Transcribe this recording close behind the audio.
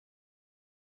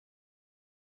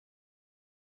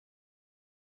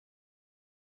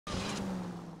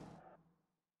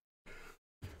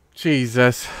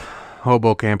Jesus.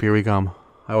 Hobo camp, here we come.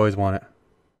 I always want it.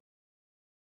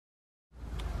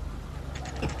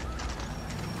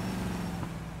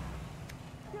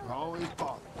 Always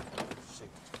bother.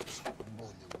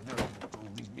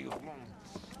 Leave me alone.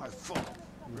 I fought.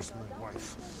 Where's my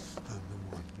wife?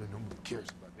 No one cares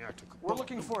about me. I took a We're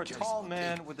looking for a tall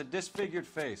man with a disfigured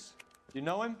face. You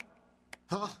know him?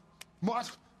 Huh? What?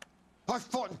 I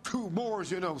fought in 2 wars,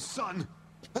 you know, son.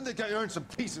 I think I earned some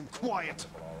peace and quiet.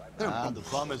 The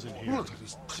bum isn't here. Look at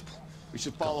these people. We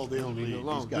should follow the lead.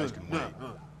 These guys can wait.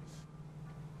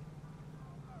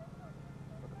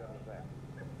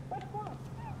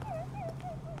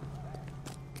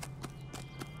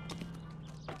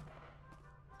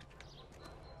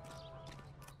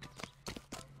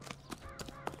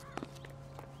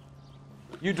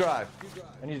 You drive.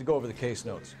 I need to go over the case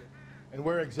notes. And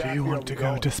where exactly Do you want to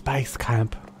go to space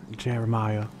camp,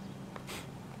 Jeremiah?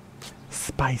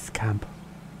 Spice camp.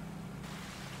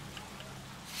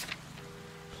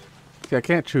 See, I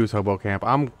can't choose hobo camp.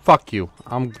 Fuck you.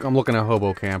 I'm looking at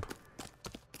hobo camp.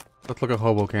 Let's look at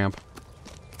hobo camp.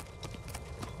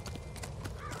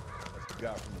 That's the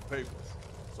guy from the papers.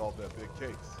 Solved that big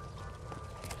case.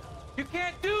 You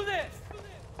can't do this!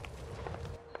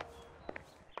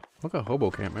 Look at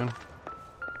hobo camp, man.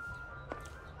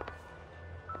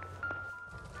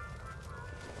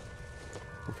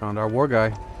 We found our war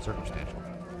guy. Circumstantial.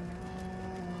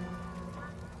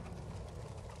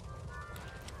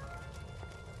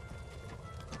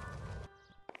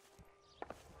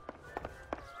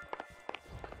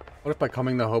 What if by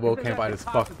coming to hobo camp I just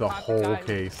fucked the whole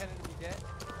case?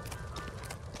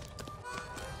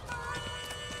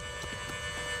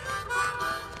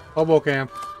 Hobo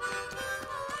camp.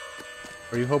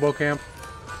 Are you hobo camp?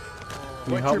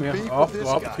 Can you help me?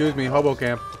 Oh, excuse me, hobo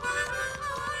camp.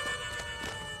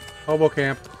 Hobo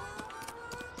camp.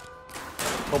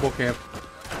 Hobo camp.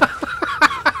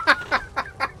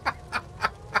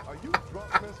 Are you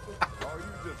drunk, mister? Or are you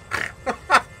just...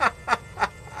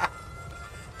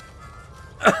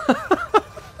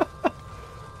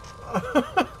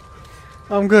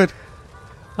 I'm good.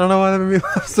 I don't know why that made me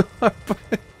laugh so hard, but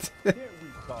it did.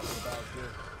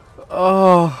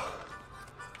 Oh.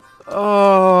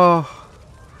 Oh.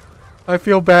 I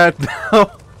feel bad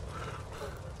now.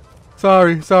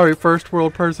 Sorry, first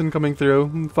world person coming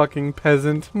through. Fucking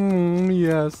peasant.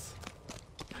 Yes.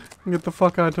 Get the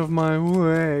fuck out of my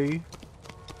way.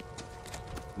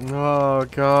 Oh,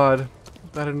 God.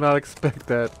 I did not expect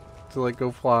that to, like,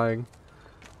 go flying.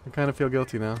 I kind of feel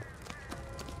guilty now.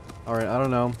 Alright, I don't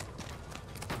know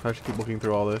if I should keep looking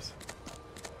through all this.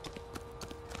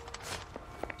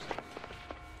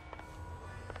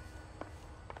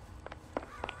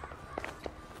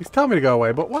 He's telling me to go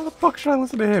away, but why the fuck should I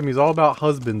listen to him? He's all about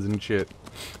husbands and shit.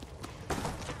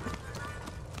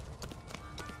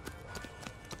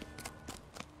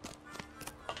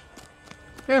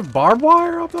 They have barbed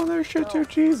wire up on their shit too?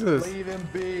 Jesus. Leave him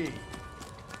be.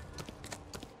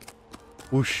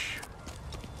 Whoosh.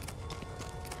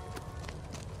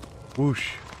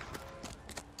 Whoosh.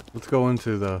 Let's go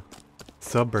into the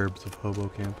suburbs of Hobo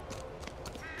Camp.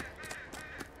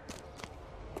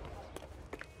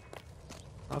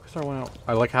 I'll start one out.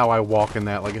 I like how I walk in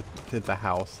that like it's a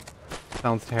house.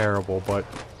 Sounds terrible, but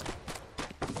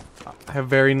I have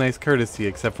very nice courtesy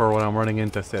except for when I'm running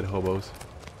into said hobos.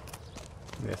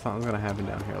 Yeah, something's gonna happen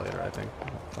down here later, I think.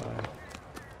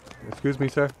 Excuse me,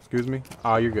 sir. Excuse me.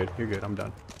 Ah, you're good. You're good. I'm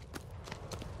done.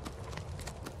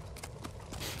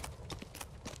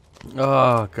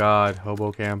 Oh, God.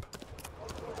 Hobo camp.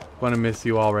 Gonna miss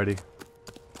you already.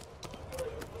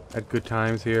 Had good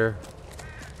times here.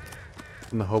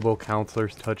 And the hobo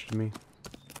counselors touched me.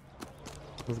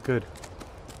 It was good.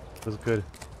 It was good.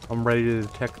 I'm ready to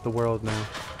detect the world now.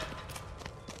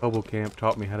 Hobo camp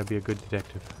taught me how to be a good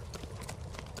detective.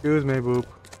 Excuse me, boop.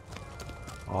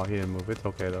 Oh, he didn't move. It's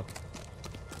okay, though.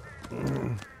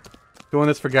 Doing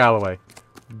this for Galloway.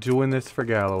 Doing this for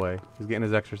Galloway. He's getting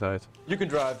his exercise. You can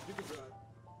drive.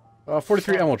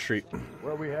 43 Emerald Street.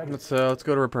 Where are we headed? Let's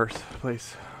go to her purse,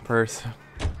 please. Purse.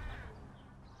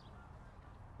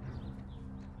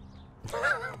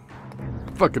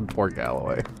 Fucking poor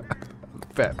Galloway.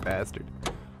 Fat bastard.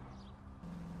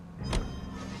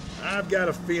 I've got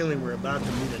a feeling we're about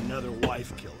to meet another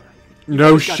wife killer.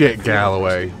 No shit,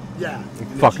 Galloway. Yeah, I'm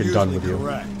fucking done with you.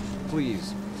 correct.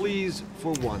 Please, please,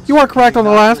 for once. You are correct on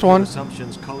the last one.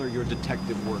 Assumptions color your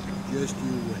detective work. Just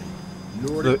you wait.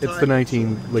 It's the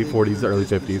late 40s, early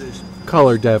 50s.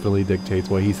 Color definitely dictates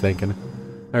what he's thinking.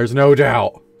 There's no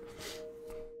doubt.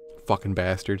 Fucking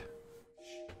bastard.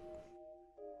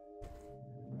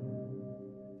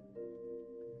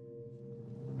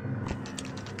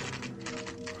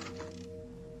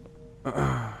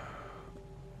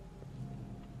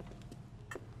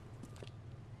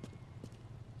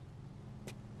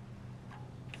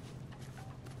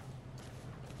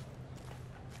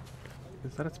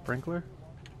 Is that a sprinkler?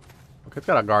 Okay, it's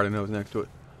got a garden hose next to it.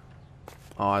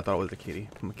 Oh, I thought it was a kitty.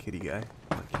 I'm a kitty guy.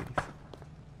 I like kitties.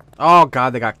 Oh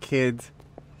god, they got kids.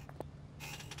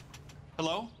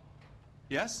 Hello?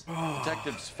 Yes?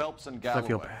 Detectives Phelps and I Galloway.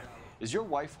 feel bad. Is your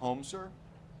wife home, sir?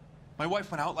 My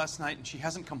wife went out last night and she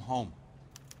hasn't come home.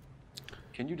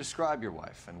 Can you describe your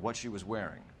wife and what she was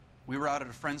wearing? We were out at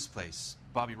a friend's place,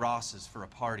 Bobby Ross's, for a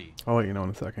party. I'll let you know in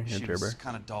a second. Here, She Jer was Bear.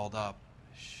 kind of dolled up.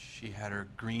 She had her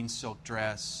green silk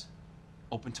dress,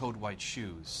 open-toed white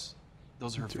shoes.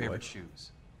 Those are her That's your favorite wife.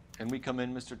 shoes. Can we come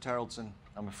in, Mr. Tarleton?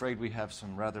 I'm afraid we have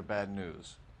some rather bad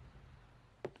news.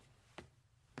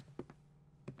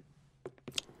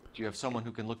 Do you have someone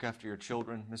who can look after your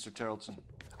children, Mr. Tarleton?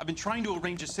 I've been trying to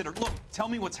arrange a sitter. Look, tell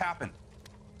me what's happened.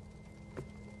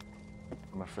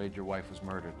 I'm afraid your wife was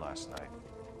murdered last night.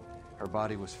 Her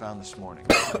body was found this morning.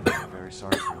 I'm very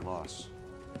sorry for your loss.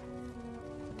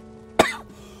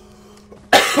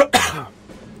 I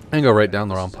didn't go right down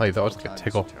the wrong pipe. That was like a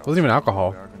tickle. It wasn't even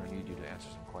alcohol. We are going to need you to answer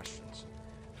some questions.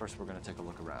 First, we're going to take a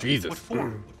look around. Jesus. What for?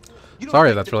 You don't Sorry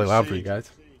if think that's that really the loud for you city-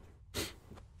 guys.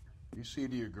 You see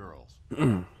to your girls.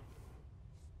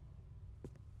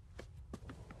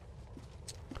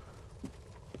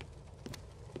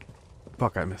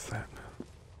 Fuck, I missed that.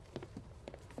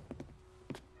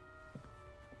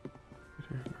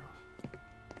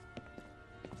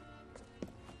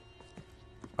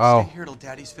 Oh, Stay here till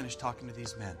Daddy's finished talking to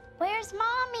these men. Where's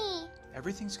Mommy?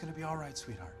 Everything's gonna be all right,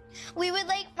 sweetheart. We would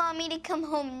like Mommy to come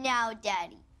home now,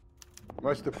 Daddy.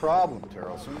 What's the problem,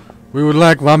 Tarleton? we would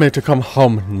like Mommy to come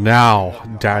home now,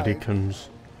 Daddykins.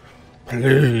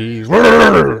 Please. I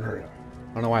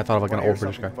don't know why I thought of like an Wanna hear old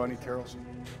British guy. something funny, Tarleton?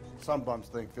 Some bums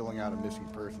think filling out a missing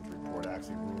persons report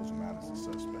actually rules them out as a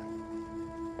suspect.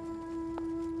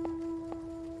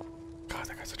 God,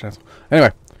 that guy's such an asshole.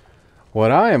 Anyway,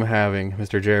 what I am having,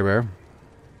 Mr. Jer Bear,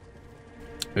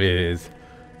 is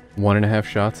 1.5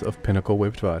 shots of Pinnacle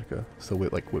whipped vodka, so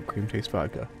with like whipped cream taste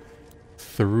vodka.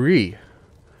 3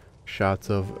 shots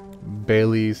of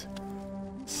Bailey's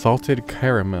salted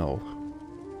caramel.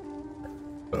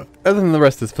 And then the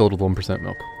rest is filled with 1%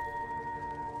 milk.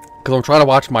 Because I'm trying to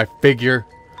watch my figure.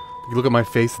 If you look at my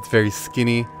face, it's very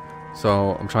skinny.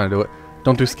 So I'm trying to do it.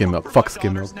 Don't do skim milk. Fuck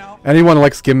skim milk. Anyone who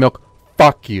likes skim milk,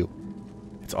 fuck you.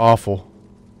 It's awful.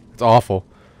 It's awful.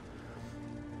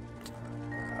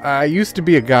 I used to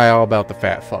be a guy all about the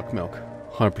fat fuck milk.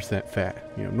 100%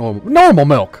 fat. You know, normal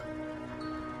milk.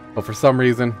 But for some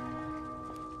reason,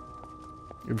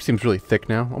 it seems really thick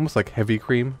now. Almost like heavy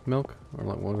cream milk. Or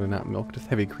like, well, not milk, just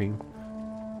heavy cream.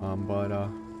 But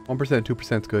 1%,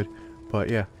 2% is good. But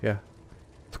yeah.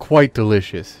 It's quite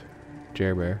delicious.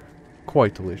 Jer Bear.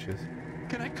 Quite delicious.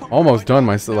 Can I come Almost right done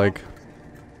now? myself. Like,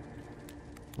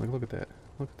 look at that.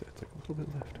 Look at that. It's like a little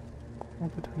bit left. A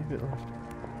little tiny bit left.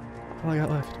 That's all I got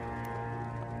left.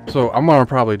 So I'm gonna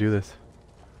probably do this.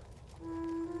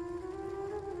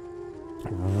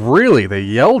 Really? They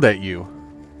yelled at you.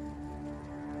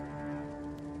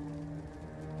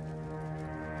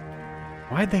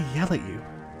 Why'd they yell at you?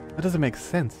 That doesn't make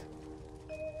sense.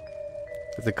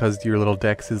 Is it because your little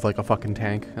Dex is like a fucking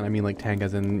tank? And I mean like tank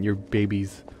as in your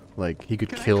baby's, like, he could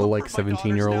Can I kill comfort like my daughters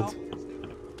 17-year-olds? now?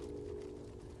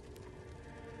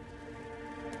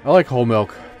 I like whole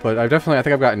milk, but I think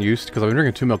I've gotten used, because I've been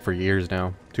drinking 2 milk for years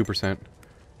now. 2%.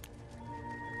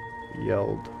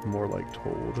 Yelled, more like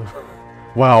told.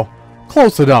 Wow.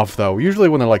 Close enough, though. Usually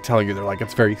when they're like telling you, they're like,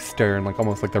 it's very stern, like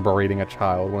almost like they're berating a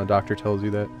child when a doctor tells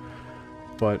you that.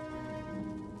 But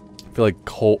I feel like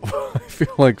I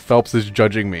feel like Phelps is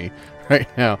judging me right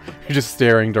now. He's just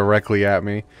staring directly at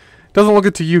me. Doesn't look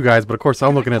it to you guys, but of course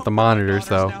I'm looking at the monitor,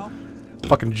 so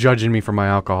fucking judging me for my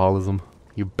alcoholism,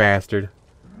 you bastard.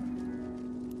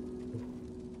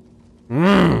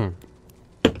 Mmm.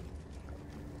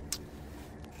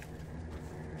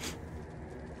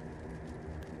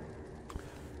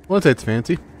 Well, I'd say it's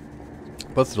fancy,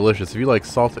 but it's delicious. If you like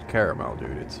salted caramel,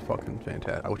 dude, it's fucking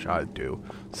fantastic. Which I do.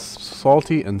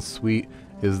 Salty and sweet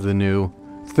is the new.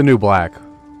 It's the new black.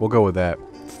 We'll go with that.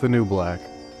 It's the new black.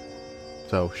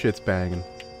 So shit's banging.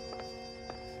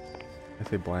 I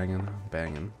say blanging,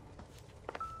 banging.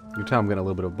 You can tell I'm getting a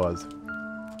little bit of buzz.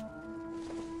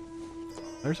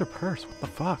 There's her purse. What the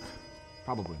fuck?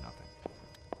 Probably nothing.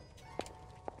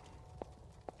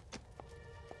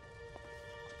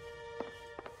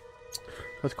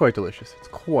 That's quite delicious. It's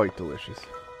quite delicious.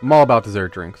 I'm all about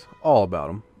dessert drinks. All about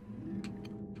them.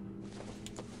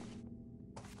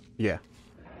 Yeah.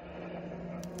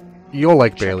 You'll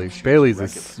like Bailey's. Bailey's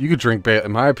is... You could drink...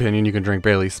 in my opinion, you can drink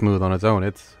Bailey's smooth on its own.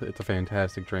 It's a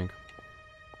fantastic drink.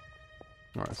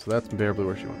 Alright, so that's barely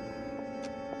where she went.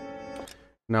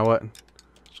 Now what?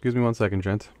 Excuse me 1 second,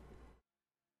 gents.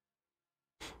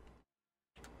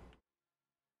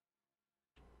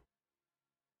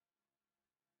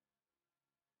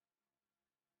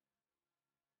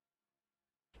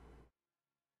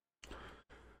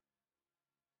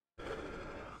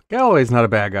 Galloway's not a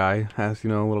bad guy. As you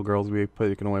know, little girls be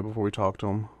taken away before we talk to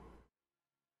him.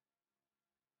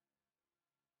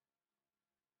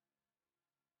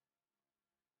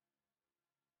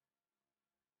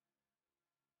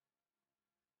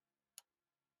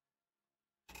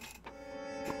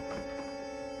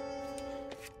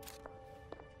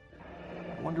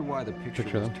 I wonder why the picture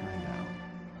was them. turned down.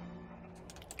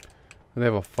 They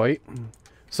have a fight.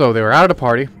 So they were out at a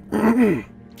party.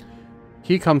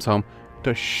 He comes home.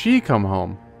 Does she come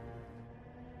home?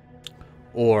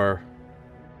 Or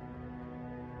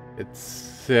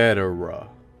etc.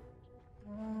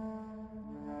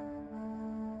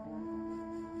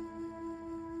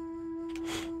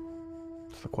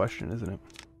 That's the question, isn't it?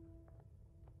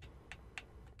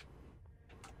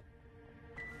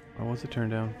 Why was it turned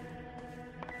down?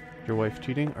 Your wife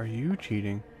cheating? Are you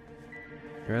cheating?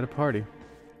 You're at a party.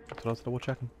 That's what I was double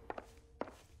checking.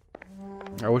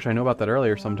 I wish I knew about that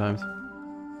earlier sometimes.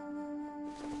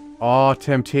 Oh,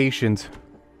 temptations.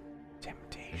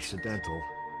 Temptations. Incidental.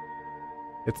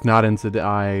 It's not incident.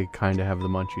 I kind of have the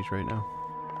munchies right now.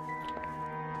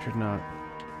 Should not.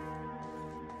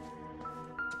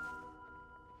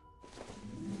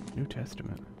 New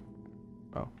Testament.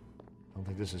 Oh. I don't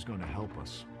think this is going to help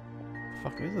us. The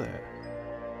fuck is that?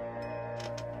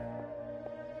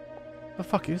 The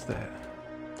fuck is that?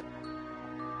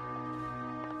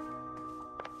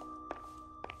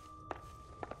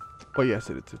 Oh yes,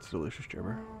 it's delicious,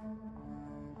 Jibber.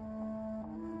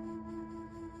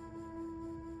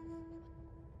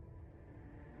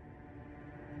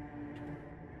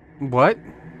 What?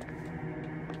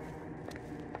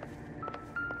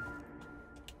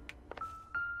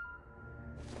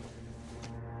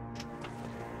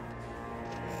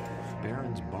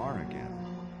 Baron's bar again.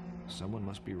 Someone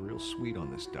must be real sweet on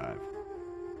this dive.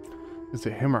 Is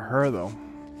it him or her though?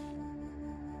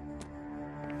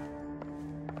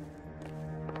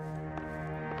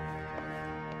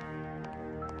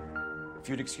 If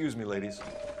you'd excuse me, ladies.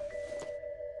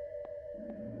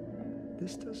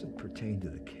 This doesn't pertain to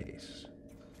the case.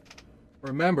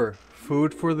 Remember,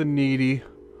 food for the needy.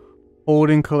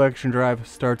 Holding collection drive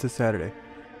starts this Saturday.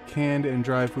 Canned and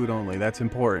dry food only. That's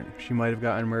important. She might have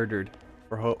gotten murdered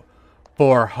for Be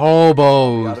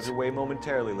hobos. out of your way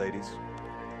momentarily, ladies.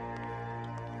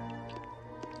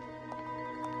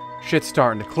 Shit's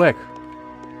starting to click.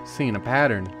 Seeing a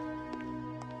pattern.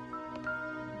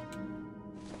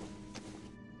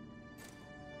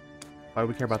 Why do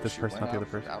we care about this person, not the other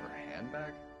person? Without her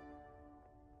handbag?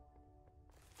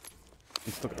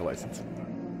 He's still got a license.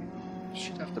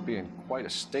 She'd have to be in quite a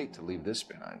state to leave this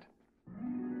behind.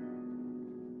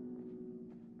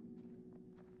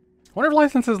 I wonder if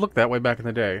licenses looked that way back in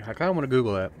the day. I kind of want to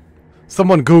Google that.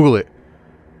 Someone Google it.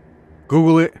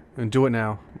 Google it and do it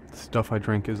now. The stuff I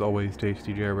drink is always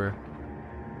tasty, Jabber.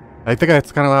 I think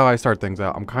that's kind of how I start things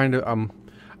out.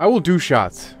 I will do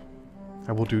shots.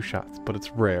 I will do shots, but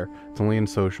it's rare. It's only in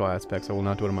social aspects. I will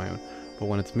not do it on my own. But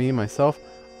when it's me, myself,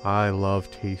 I love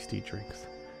tasty drinks.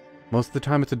 Most of the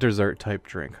time it's a dessert type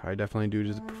drink. I definitely do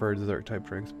just prefer dessert type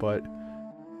drinks, but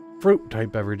fruit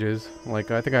type beverages. Like,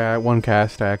 I think I had one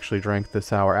cast I actually drank the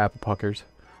sour apple puckers.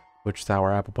 Which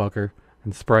sour apple pucker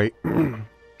and Sprite.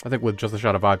 I think with just a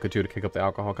shot of vodka too to kick up the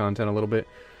alcohol content a little bit.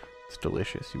 It's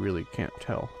delicious. You really can't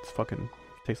tell. It's fucking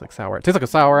tastes like sour. It tastes like a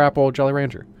sour apple Jolly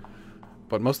Rancher.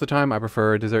 But most of the time, I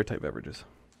prefer dessert type beverages.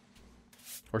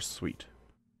 Or sweet.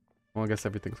 Well, I guess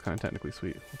everything's kind of technically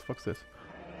sweet. What the fuck's this?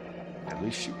 At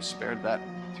least she was spared that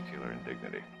particular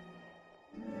indignity.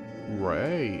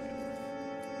 Right.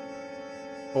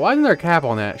 Well, why isn't there a cap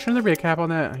on that? Shouldn't there be a cap on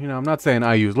that? You know, I'm not saying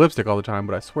I use lipstick all the time,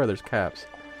 but I swear there's caps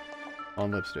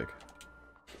on lipstick.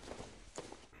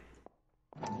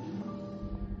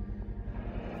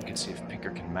 You can see if Pinker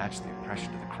can match the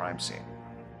impression to the crime scene.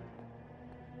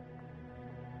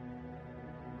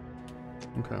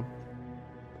 Okay.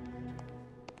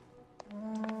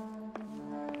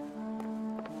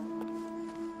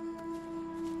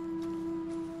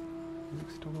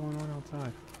 What's still going on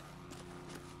outside?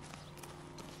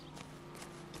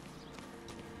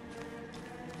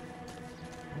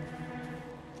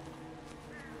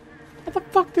 How the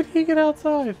fuck did he get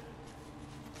outside?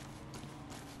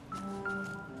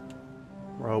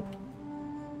 Rope.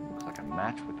 Looks like a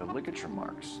match with the ligature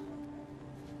marks.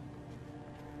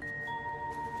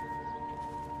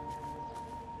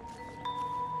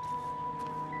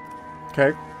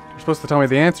 Okay. You're supposed to tell me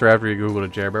the answer after you Googled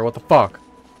it, Jerbear. What the fuck?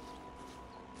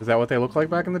 Is that what they looked like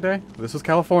back in the day? This was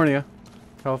California.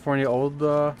 California old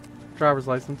driver's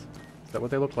license. Is that what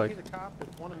they looked like?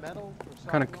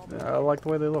 Kind of, I like the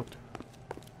way they looked.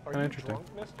 Kind of interesting.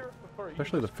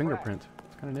 Especially the fingerprint.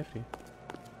 It's kind of nifty.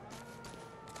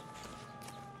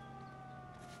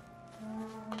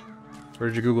 Or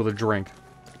did you Google the drink?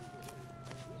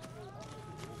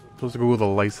 Supposed to Google the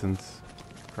license.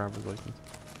 Driver's license.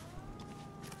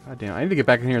 God damn, I need to get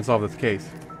back in here and solve this case.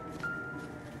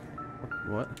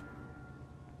 What?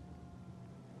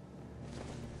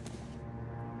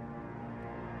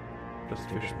 Just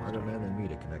fish. Smarter man than me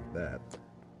to connect that.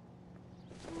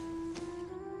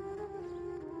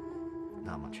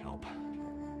 Not much help.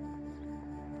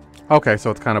 Okay, so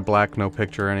it's kind of black, no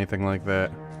picture or anything like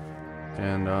that.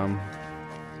 And,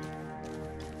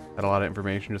 had a lot of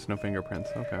information, just no fingerprints.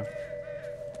 Okay.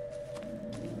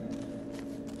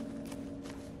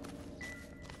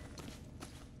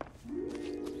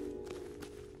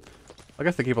 I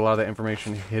guess they keep a lot of that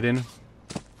information hidden.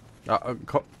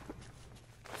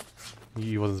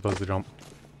 He wasn't supposed to jump.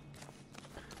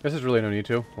 I guess there's really no need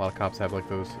to. A lot of cops have like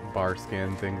those bar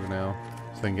scan things now,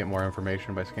 so they can get more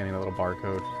information by scanning that little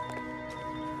barcode.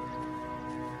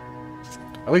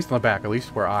 At least on the back, at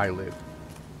least where I live.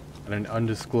 In an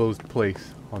undisclosed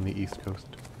place on the East Coast.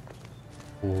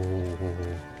 Ooh.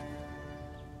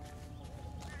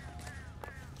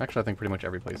 Actually, I think pretty much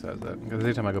every place has that. Because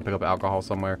anytime I go pick up alcohol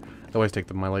somewhere, I always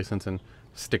take my license and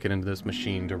stick it into this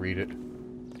machine to read it.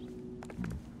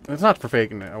 It's not for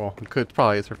faking. Well, it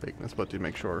probably is for fakeness, but to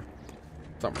make sure.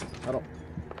 Some reason. I don't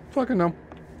fucking know.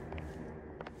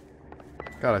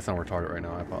 God, I sound retarded right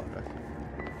now. I apologize.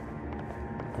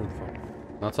 Where's the phone?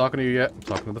 Not talking to you yet. I'm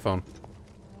talking to the phone.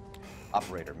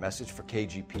 Operator, message for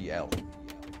KGPL.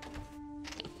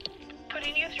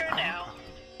 Putting you through now.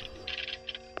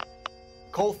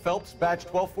 Cole Phelps, badge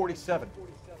 1247.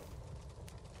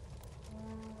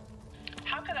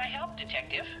 How can I help,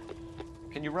 Detective?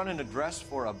 Can you run an address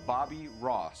for a Bobby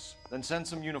Ross? Then send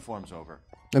some uniforms over.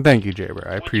 And thank you, Jaber.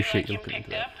 I appreciate you looking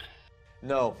into that.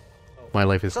 No. My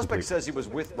life is Suspect complete. says he was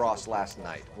with Ross last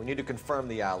night. We need to confirm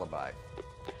the alibi.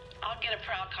 I'll get a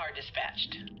prowl car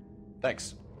dispatched.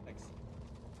 Thanks.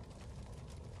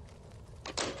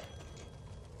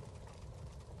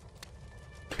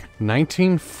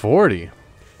 1940.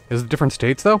 Is it different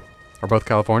states though, or both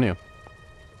California?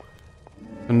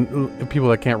 And people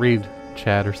that can't read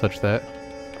chat or such that.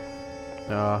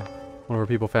 Whenever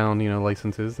people found,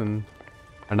 licenses, and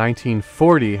a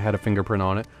 1940 had a fingerprint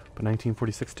on it, but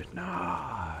 1946 did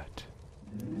not.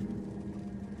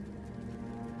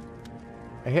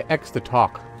 I hit X to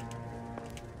talk.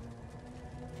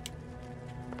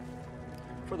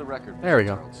 For the record, there we Mr.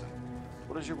 go. Carlson,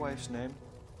 what is your wife's name?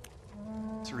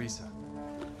 Teresa.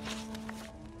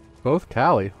 Both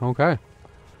Cali. Okay.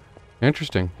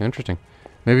 Interesting.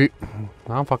 Maybe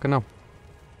I don't fucking know.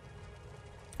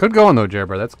 Good going though,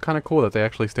 Jerber. That's kind of cool that they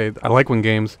actually stayed. I like when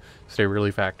games stay really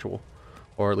factual,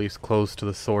 or at least close to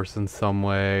the source in some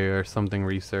way, or something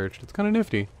researched. It's kind of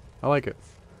nifty. I like it.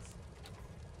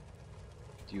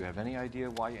 Do you have any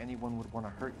idea why anyone would want to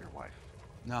hurt your wife?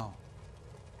 No.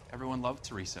 Everyone loved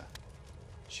Teresa.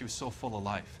 She was so full of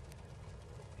life.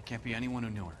 It can't be anyone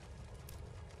who knew her.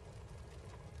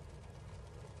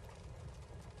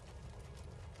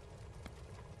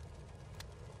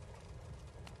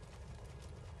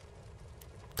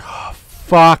 Oh,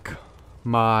 fuck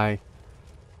my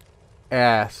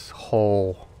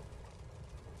asshole.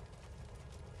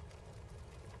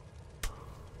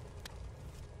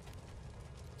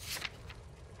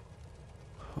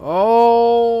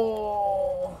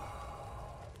 Oh.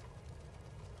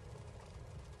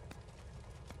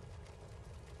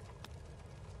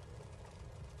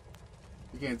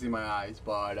 You can't see my eyes,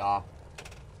 but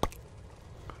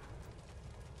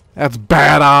that's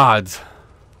bad odds.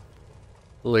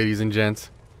 Ladies and gents.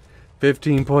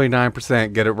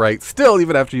 15.9% get it right. Still,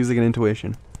 even after using an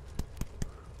intuition.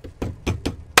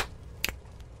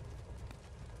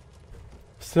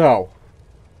 So,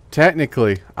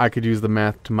 technically, I could use the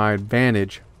math to my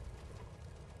advantage.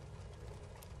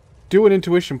 Do an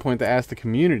intuition point to ask the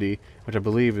community, which I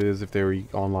believe is if they were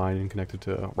online and connected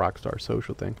to a Rockstar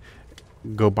social thing.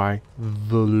 Go by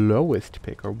the lowest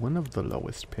pick, or one of the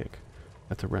lowest pick.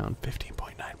 That's around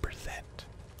 15.9%.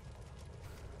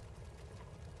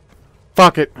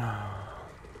 Fuck it. I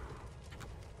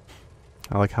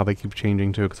like how they keep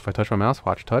changing too, because if I touch my mouse,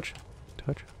 watch, touch.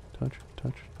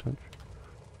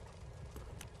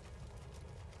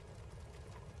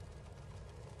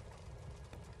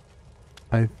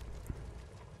 We're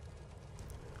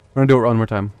gonna do it one more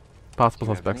time. Possible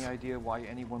Do you suspects. have any idea why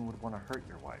anyone would want to hurt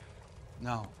your wife?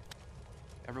 No.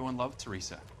 Everyone loved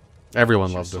Teresa. Everyone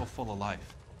She was loved so her. full of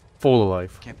life. Full of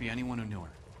life. Can't be anyone who knew her.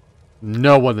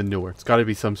 No one that knew her. It's got to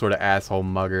be some sort of asshole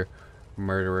mugger,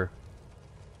 murderer.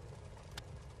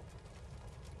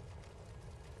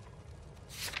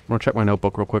 I'm gonna check my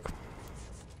notebook real quick.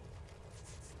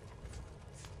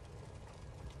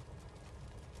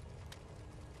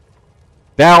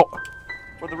 Doubt.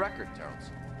 For the record, Terrence.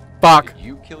 Fuck. Did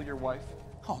you kill your wife?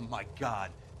 Oh my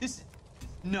God. This.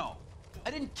 No.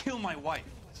 I didn't kill my wife.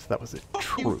 So that was it.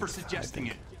 Fuck you for suggesting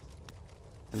it.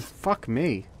 And fuck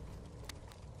me.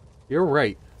 You're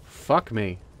right. Fuck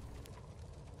me.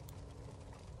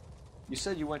 You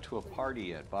said you went to a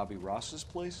party at Bobby Ross's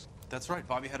place? That's right.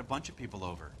 Bobby had a bunch of people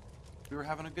over. We were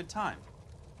having a good time.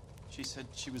 She said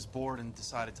she was bored and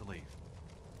decided to leave.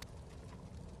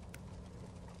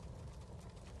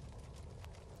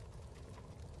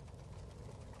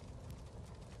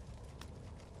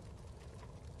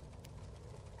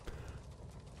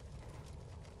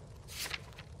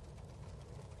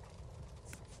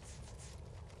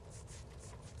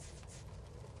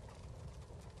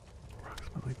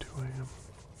 Approximately 2 a.m.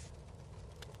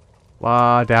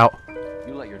 Doubt.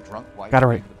 You let your drunk wife Got it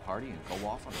leave right. the party and go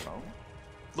off on her own?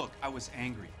 Look, I was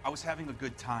angry. I was having a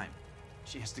good time.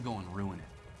 She has to go and ruin it.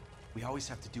 We always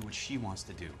have to do what she wants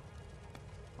to do.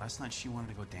 Last night she wanted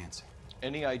to go dancing.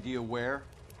 Any idea where?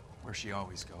 Where she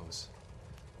always goes.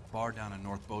 A bar down on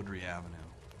North Beaudry Avenue.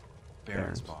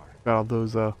 Baron's Bar. Got all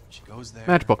those She goes there,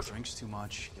 matchbooks. drinks too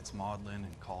much, gets maudlin,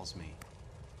 and calls me.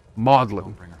 Maudlin.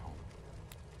 Don't bring her home.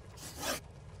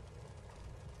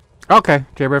 Okay,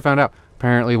 Jaybird found out.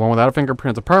 Apparently, one without a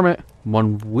fingerprint is a permit.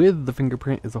 One with the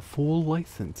fingerprint is a full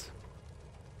license.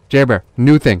 Jaybird,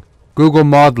 new thing. Google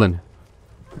maudlin.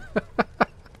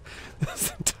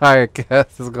 This entire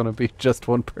cast is going to be just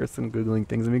one person Googling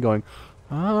things and me going,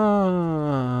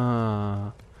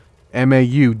 ah.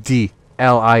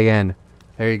 Maudlin.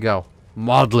 There you go.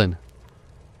 Maudlin.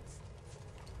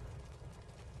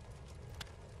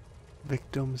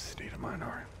 Victim's state of mind.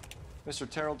 Alright. Mr.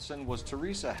 Terrelson, was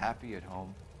Teresa happy at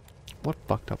home? What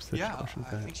fucked up situation Yeah, is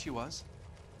I that? think she was.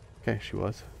 Okay, she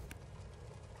was.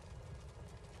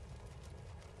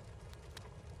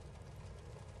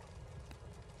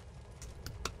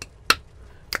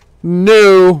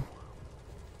 No.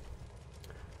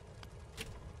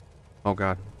 Oh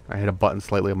god, I hit a button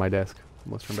slightly on my desk.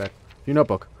 Let's turn back. Your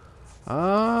notebook. No,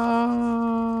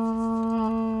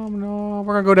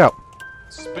 we're gonna go down.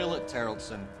 Spill it,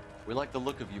 Terrelson. We like the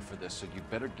look of you for this, so you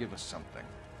better give us something.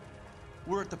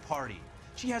 We're at the party.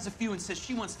 She has a few and says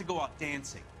she wants to go out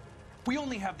dancing. We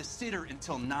only have the sitter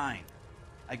until 9.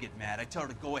 I get mad. I tell her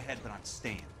to go ahead, but I'm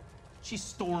staying. She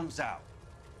storms out.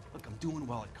 Look, I'm doing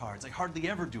well at cards. I hardly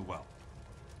ever do well.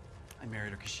 I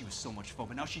married her because she was so much fun,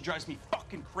 but now she drives me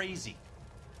fucking crazy.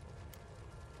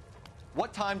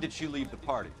 What time did she leave the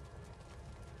party?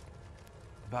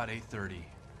 About 8:30,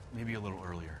 maybe a little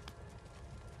earlier.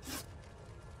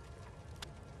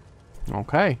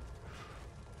 Okay.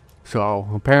 So,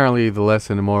 apparently the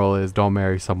lesson and moral is don't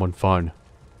marry someone fun.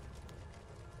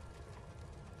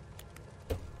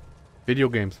 Video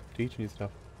games. Teaching you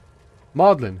stuff.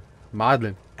 Maudlin.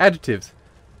 Maudlin. Adjectives.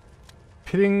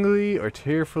 Pittingly or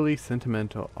tearfully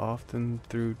sentimental, often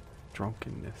through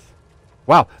drunkenness.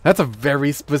 Wow, that's a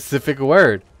very specific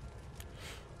word.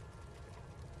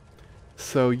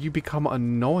 So you become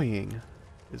annoying,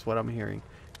 is what I'm hearing.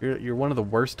 You're one of the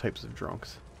worst types of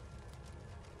drunks.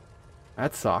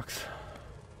 That sucks.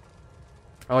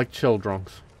 I like chill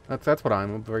drunks. That's what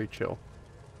I'm very chill.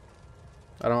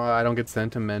 I don't get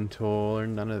sentimental or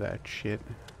none of that shit.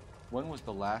 When was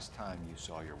the last time you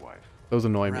saw your wife? Those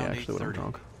annoy me Around actually when I'm 8:30.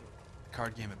 drunk. The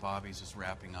card game at Bobby's was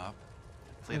wrapping up.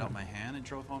 I played out my hand and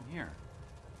drove home here.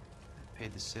 I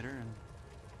paid the sitter and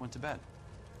went to bed.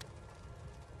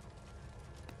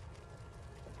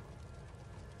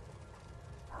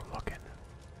 We're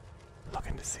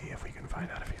looking to see if we can find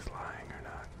out if he's lying or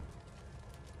not.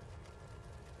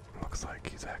 Looks like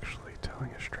he's actually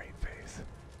telling a straight face.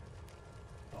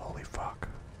 Holy fuck.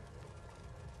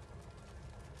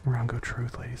 Morongo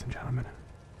truth, ladies and gentlemen.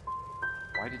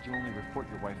 Why did you only report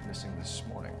your wife missing this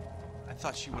morning? I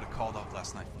thought she would have called off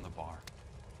last night from the bar.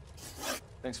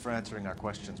 Thanks for answering our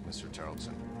questions, Mr.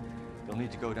 Terrelson. You'll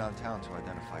need to go downtown to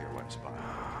identify your wife's body.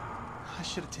 I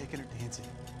should have taken her dancing.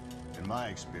 In my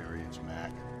experience,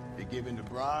 Mac, you give in to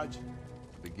broads,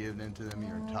 you'll be giving in to them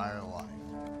your entire life.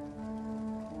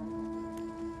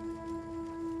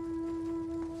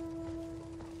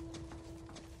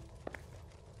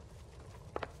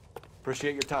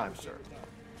 Appreciate your time, sir.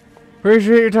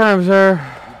 Appreciate your time, sir.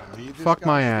 You believe this Fuck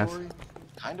my guy's ass. story?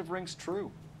 Kind of rings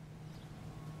true.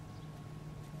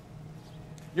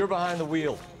 You're behind the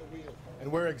wheel.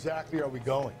 And where exactly are we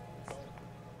going?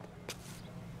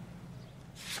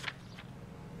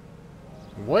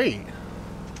 Wait.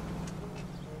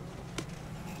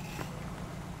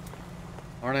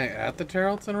 Aren't I at the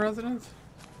Tarleton residence?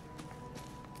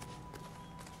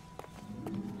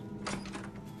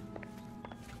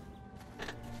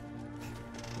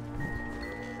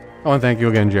 Oh, and thank you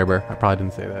again, Jibber. I probably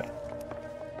didn't say that.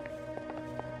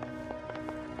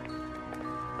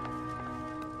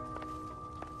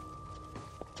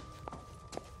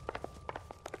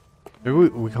 Maybe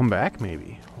we come back,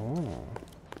 maybe. Oh.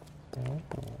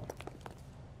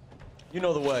 You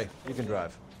know the way. You can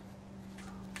drive.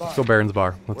 Let's go Baron's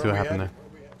Bar. Let's see what happened there.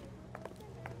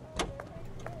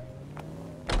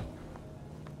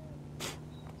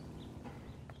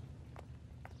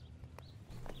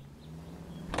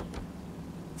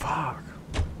 Fuck.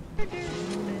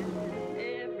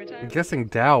 I'm guessing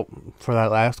doubt for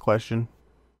that last question.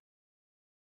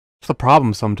 That's the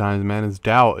problem sometimes, man, is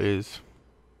doubt is...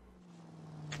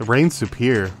 The reign's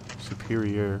superior.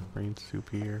 Superior. Reign's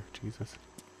superior. Jesus.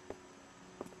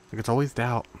 Like, it's always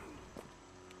doubt. I'm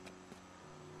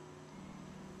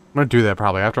gonna do that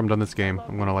probably. After I'm done this game,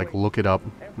 I'm gonna, like, look it up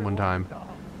one time.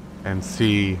 And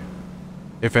see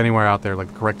if anywhere out there, like,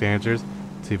 the correct answers.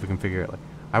 See if we can figure it. Like,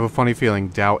 I have a funny feeling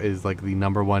doubt is, like, the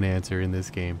 #1 answer in this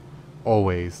game.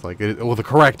 Always. Like, well, the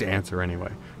correct answer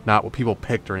anyway. Not what people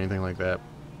picked or anything like that.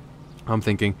 I'm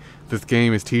thinking this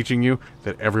game is teaching you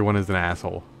that everyone is an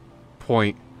asshole.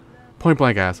 Point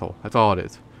blank asshole. That's all it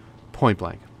is. Point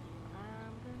blank.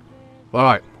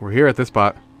 Alright, we're here at this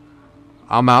spot.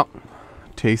 I'm out.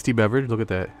 Tasty beverage. Look at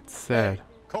that. It's sad. Hey,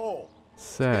 Cole.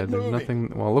 Sad. There's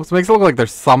nothing. Well, makes it look like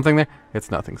there's something there.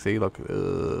 It's nothing. See, look.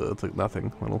 It's like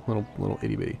nothing. Little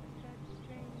itty bitty.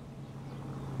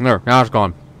 There. Now it's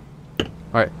gone.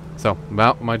 Alright, so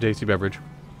about my tasty beverage.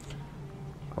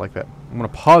 I like that. I'm gonna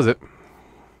pause it.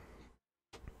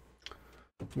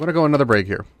 I'm gonna go another break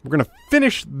here. We're gonna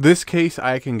finish this case.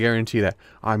 I can guarantee that.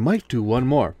 I might do one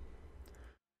more.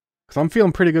 Because I'm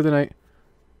feeling pretty good tonight.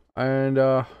 And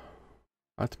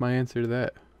that's my answer to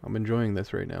that. I'm enjoying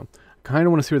this right now. I kind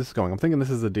of want to see where this is going. I'm thinking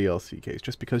this is a DLC case.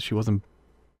 Just because she wasn't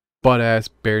butt-ass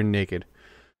bare naked.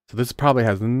 So this probably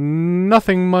has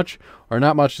nothing much or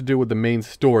not much to do with the main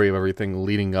story of everything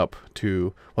leading up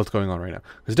to what's going on right now.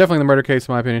 It's definitely the murder case,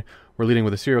 in my opinion. We're leading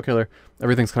with a serial killer.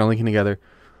 Everything's kind of linking together.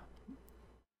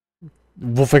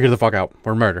 We'll figure the fuck out.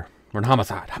 We're in murder. We're in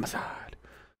homicide. Homicide.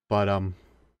 But, we're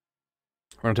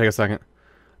going to take a second.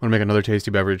 I'm going to make another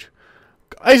tasty beverage.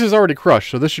 Ice is already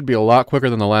crushed, so this should be a lot quicker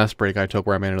than the last break I took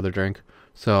where I made another drink.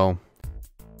 So,